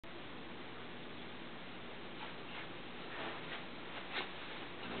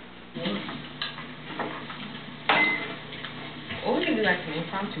do like some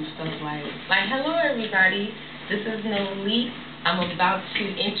impromptu stuff like hello everybody, this is Noleet. I'm about to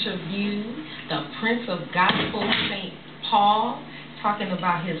interview the Prince of Gospel, St. Paul, talking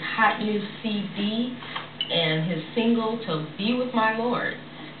about his hot new CD and his single, To Be With My Lord.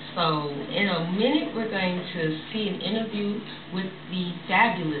 So in a minute we're going to see an interview with the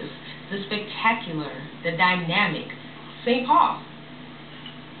fabulous, the spectacular, the dynamic St. Paul.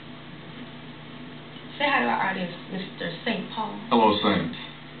 Say hi to our audience, Mr. St. Paul. Hello, Saints.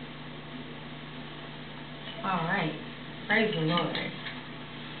 All right. Praise the Lord.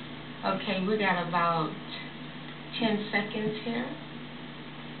 Okay, we got about 10 seconds here,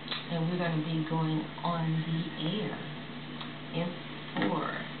 and we're going to be going on the air in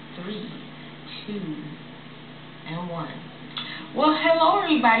 4, 3, 2, and 1. Well, hello,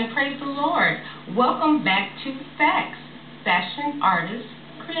 everybody. Praise the Lord. Welcome back to F.A.C.T, Fashion Artists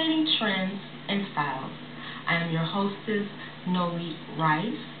Creating Trends and Styles. I am your hostess, Noleet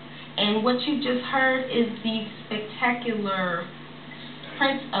Rice, and what you just heard is the spectacular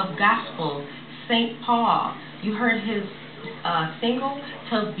Prince of Gospel, St. Paul. You heard his single,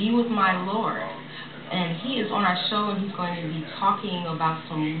 To Be With My Lord, and he is on our show, and he's going to be talking about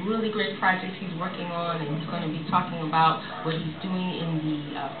some really great projects he's working on, and he's going to be talking about what he's doing in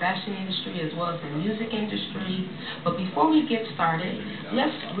the fashion industry as well as the music industry. But before we get started,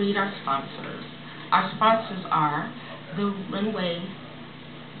 let's read our sponsors. Our sponsors are the Runway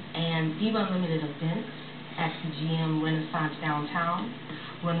and Diva Unlimited events at the GM Renaissance Downtown,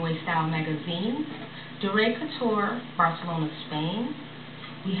 Runway Style Magazine, Duré Couture, Barcelona, Spain.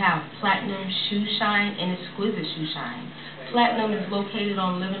 We have Platinum Shoe Shine and Exquisite Shoe Shine. Platinum is located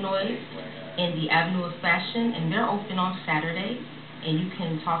on Livernois in the Avenue of Fashion, and they're open on Saturday. And you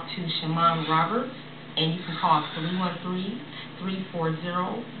can talk to Shaman Roberts, and you can call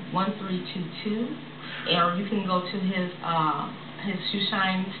 313-340-1322, or you can go to his shoe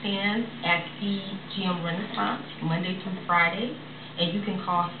shine stand at the GM Renaissance Monday through Friday, and you can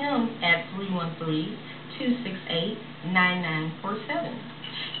call him at 313-268-9947.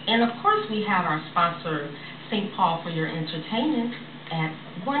 And of course, we have our sponsor, St. Paul, for your entertainment at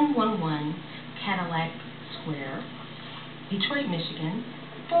 111 Cadillac Square, Detroit, Michigan,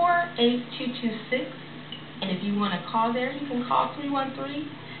 48226. And if you want to call there, you can call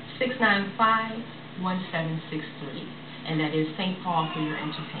 313-695-1763. And that is St. Paul for your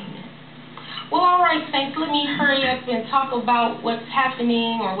entertainment. Well, all right, Saints, let me hurry up and talk about what's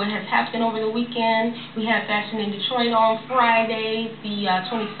happening or what has happened over the weekend. We had Fashion in Detroit on Friday, the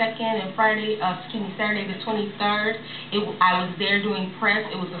 22nd, and Saturday the 23rd. I was there doing press.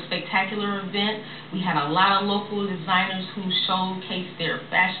 It was a spectacular event. We had a lot of local designers who showcased their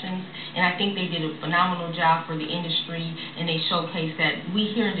fashions, and I think they did a phenomenal job for the industry, and they showcased that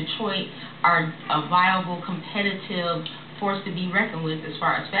we here in Detroit are a viable, competitive force to be reckoned with as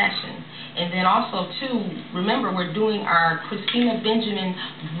far as fashion. And then also, too, remember, we're doing our Christina Benjamin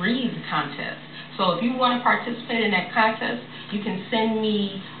Breathe contest. So if you want to participate in that contest, you can send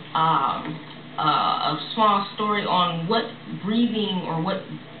me a small story on what breathing or what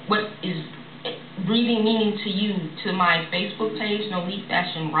is breathing meaning to you to my Facebook page, Noleet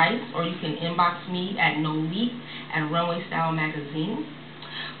Fashion Rice, or you can inbox me at Noleet at Runway Style Magazine.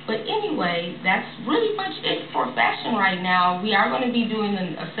 But anyway, that's really much it for fashion right now. We are going to be doing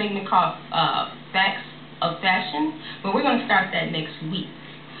a segment called Facts of Fashion, but we're going to start that next week.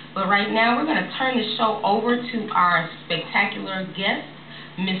 But right now, we're going to turn the show over to our spectacular guest,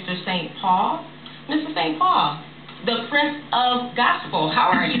 Mr. St. Paul. Mr. St. Paul, the Prince of Gospel, how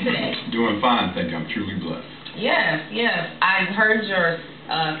are you today? Doing fine, thank you. I'm truly blessed. Yes, yes. I heard your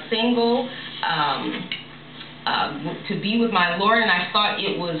single, To Be With My Lord, and I thought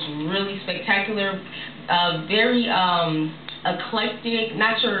it was really spectacular, very eclectic,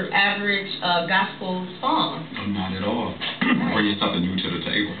 not your average gospel song. No, not at all. Bringing something new to the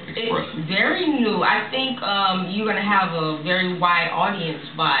table, expressive. It's very new. I think you're going to have a very wide audience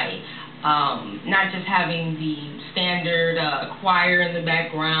by not just having the standard choir in the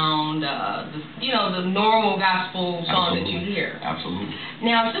background, the normal gospel song that you hear. Absolutely.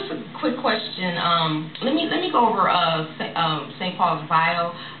 Now, just a quick question. Let me go over St. Paul's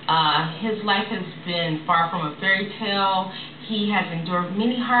bio. His life has been far from a fairy tale. He has endured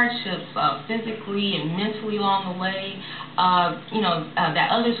many hardships physically and mentally along the way, that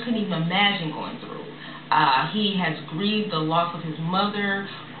others couldn't even imagine going through. He has grieved the loss of his mother,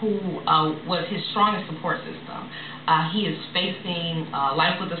 who was his strongest support system. He is facing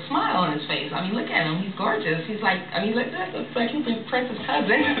life with a smile on his face. I mean, look at him. He's gorgeous. He's like, I mean, look like he's Prince's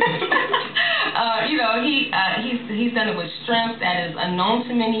cousin. You know, he's done it with strength that is unknown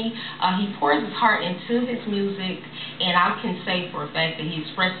to many. He pours his heart into his music, and I can say for a fact that he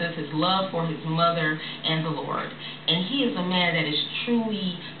expresses his love for his mother and the Lord. And he is a man that is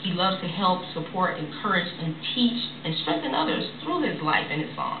truly, he loves to help, support, encourage, and teach and strengthen others through his life and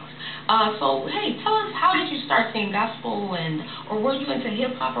his songs. So, hey, tell us, how did you start singing gospel, or were you into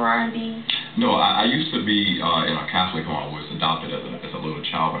hip-hop or R&B? No, I used to be in a Catholic home. I was adopted as a little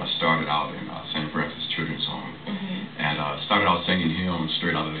child, but I started out in St. Francis Children's Home. And started out singing hymns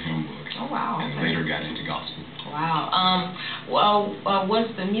straight out of the hymn book. Oh, wow. And later got into gospel. Wow. Was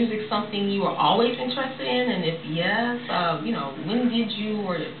the music something you were always interested in? And if yes, you know, when did you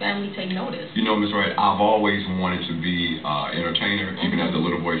or your family take notice? You know, Ms. Wright, I've always wanted to be an entertainer, even as a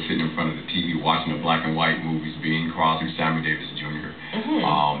little boy sitting in front of the TV watching the black and white movies, Bing Crosby, Sammy Davis Jr.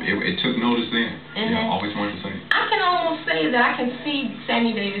 It took notice then. Yeah, I always wanted to sing. I can almost say that I can see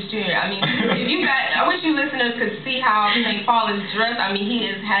Sammy Davis Jr. I mean, if you guys, I wish you listeners could see how St. Paul is dressed. I mean, he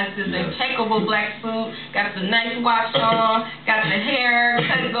has this impeccable black suit, got the nice watch on, got the hair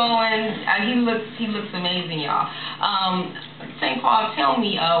cut going. He looks amazing, y'all. St. Paul, tell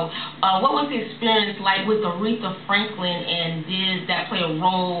me, what was the experience like with Aretha Franklin, and did that play a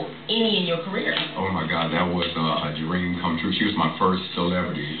role in your career? Oh my God, that was a dream come true. She was my first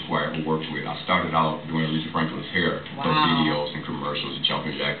celebrity who I ever worked with. I started out doing Aretha Franklin's hair, videos and commercials,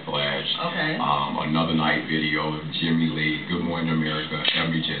 Jumping Jack Flash. Another Night video, Jimmy Lee, Good Morning America,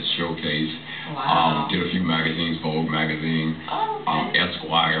 Every Jet Showcase. Did a few magazines, Vogue magazine,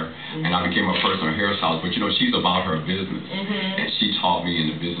 Esquire, and I became a personal hairstylist. But you know, she's about her business, and she taught me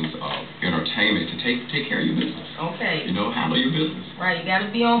in the business of entertainment to take care of your business. You know, handle your business. Right, you got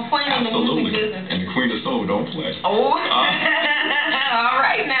to be on point in the music business. And the Queen of Soul don't play. All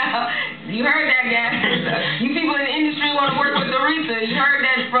right now, you heard that, guys. You people in the industry want to work with Aretha. You heard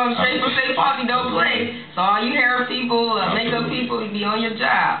that from straight from St. Paul. Don't play. So all you hair people, makeup people, you be on your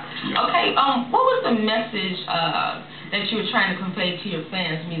job. Okay, what was the message that you were trying to convey to your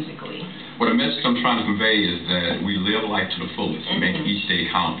fans musically? Well, the message I'm trying to convey is that we live life to the fullest. Make each day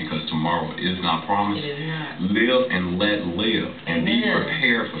count, because tomorrow is not promised. It is not. Live and let live, and be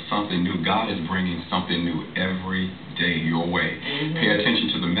prepared for something new. God is bringing something new every day your way. Pay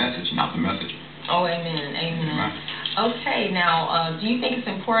attention to the message, not the messenger. Oh, amen. Okay, now, do you think it's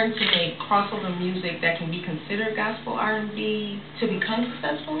important to make crossover music that can be considered gospel R&B to become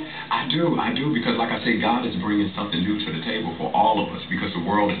successful? I do, because like I say, God is bringing something new to the table for all of us, because the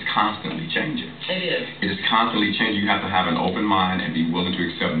world is constantly changing. It is. It is constantly changing. You have to have an open mind and be willing to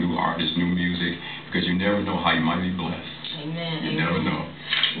accept new artists, new music, because you never know how you might be blessed. Amen. You never know.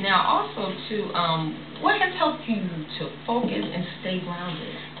 Now, also, too, what has helped you to focus and stay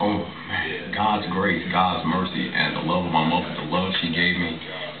grounded? Oh, man, God's grace, God's mercy, and the love of my mother. The love she gave me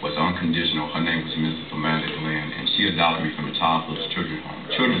was unconditional. Her name was Mrs. Amanda Glenn, and she adopted me from the Childless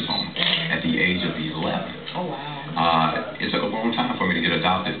Children's Home at the age of 11. Oh, wow. It took a long time for me to get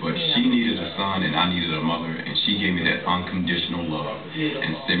adopted, but she needed a son and I needed a mother, and she gave me that unconditional love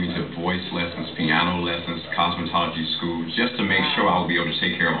and sent me to voice lessons, piano lessons, cosmetology school, just to make sure I would be able to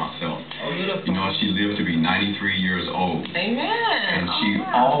take care of myself. You know, she lived to be 93 years old. Amen. And she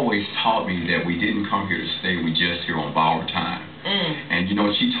always taught me that we didn't come here to stay, we just here on borrowed time. And you know,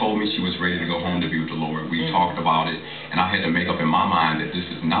 she told me she was ready to go home to be with the Lord. We talked about it, and I had to make up in my mind that this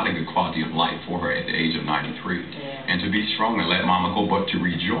is not a good quality of life for her at the age of 93. And to be strong and let Mama go, but to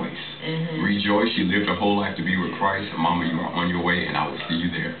rejoice. Rejoice. She lived her whole life to be with Christ. And Mama, you are on your way, and I will see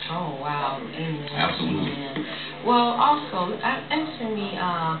you there. Oh, wow. Amen. Absolutely. Amen. Well, also, answer me,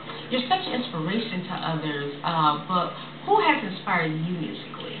 you're such an inspiration to others, but who has inspired you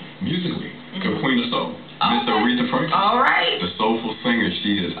musically? Musically? The Queen of Soul. Miss Aretha Franklin. All right. The soulful singer.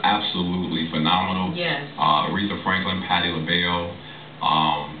 She is absolutely phenomenal. Yes. Aretha Franklin, Patti LaBelle,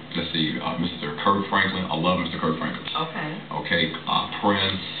 let's see, Mr. Kirk Franklin. I love Mr. Kirk Franklin. Okay,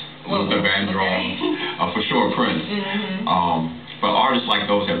 Prince, Luther Vandross, for sure Prince. But artists like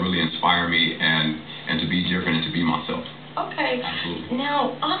those have really inspired me, and to be different and to be myself. Okay. Absolutely.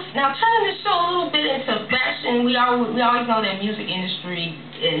 Now turning the show a little bit into fashion, we always know that music industry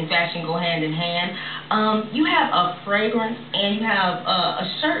and fashion go hand in hand. You have a fragrance and you have a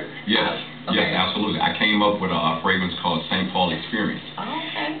shirt. Yes. Yes, absolutely. I came up with a fragrance called St. Paul Experience.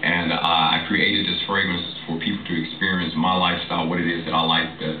 And I created this fragrance for people to experience my lifestyle, what it is that I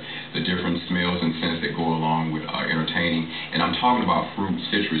like, the different smells and scents that go along with entertaining. And I'm talking about fruit,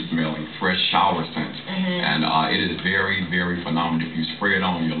 citrus smelling, fresh shower scents. And it is very, very phenomenal. If you spray it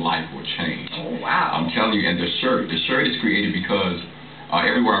on, your life will change. Oh, wow. I'm telling you. And the shirt is created because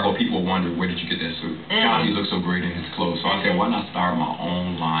everywhere I go, people wonder, where did you get that suit? God, he looks so great in his clothes. So I said, why not start my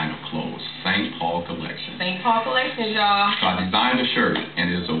own line of clothes? St. Paul collections, y'all. So I designed a shirt,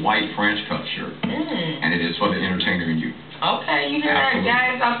 and it is a white French cuff shirt, and it is for the entertainer in you. Okay, you hear that,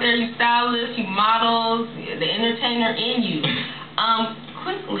 guys out there, you stylists, you models, the entertainer in you.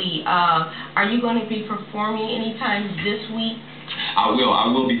 Quickly, are you going to be performing anytime this week? I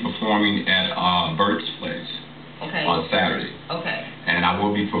will be performing at Bert's Place on Saturday. Okay. And I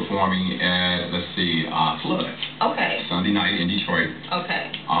will be performing at, Flood. Okay. Sunday night in Detroit.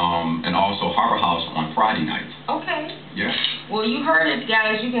 Okay. And also Harbor House on Friday night. Okay. Yeah. Well, you heard it,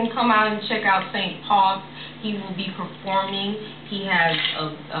 guys. You can come out and check out St. Paul's. He will be performing. He has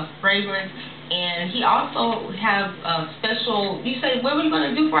a fragrance. And he also has a special, you say, what were you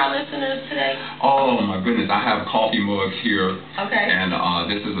going to do for our listeners today? Oh, my goodness. I have coffee mugs here. Okay. And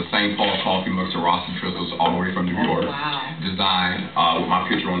this is a St. Paul coffee mug, Rossi Trizzles, all the way from New York. Wow. Designed with my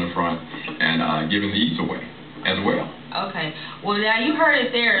picture on the front and giving these away as well. Okay. Well, now you heard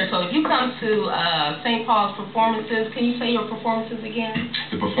it there. So if you come to St. Paul's performances, can you say your performances again?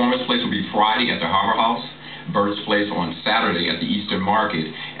 The performance place will be Friday at the Harbor House, Bert's Place on Saturday at the Eastern Market,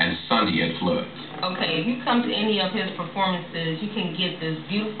 and Sunday at Flood. Okay, if you come to any of his performances, you can get this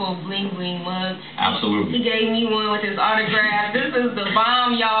beautiful bling bling mug. Absolutely. He gave me one with his autograph. This is the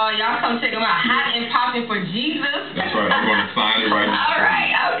bomb, y'all. Y'all come check him out. Hot and popping for Jesus. That's right. I'm going to sign it right now. All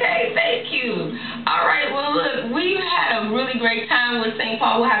right. Okay. Thank you. All right. Well, look, we had a really great time with St.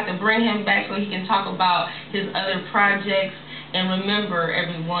 Paul. We'll have to bring him back so he can talk about his other projects. And remember,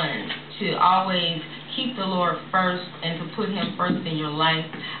 everyone, to always keep the Lord first and to put him first in your life.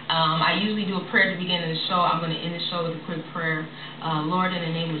 I usually do a prayer at the beginning of the show. I'm going to end the show with a quick prayer. Lord, in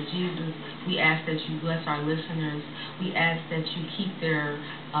the name of Jesus, we ask that you bless our listeners. We ask that you keep their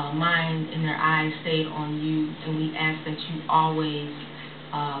mind and their eyes stayed on you. And we ask that you always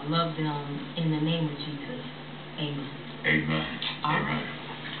love them in the name of Jesus. Amen. Amen. All Amen. right.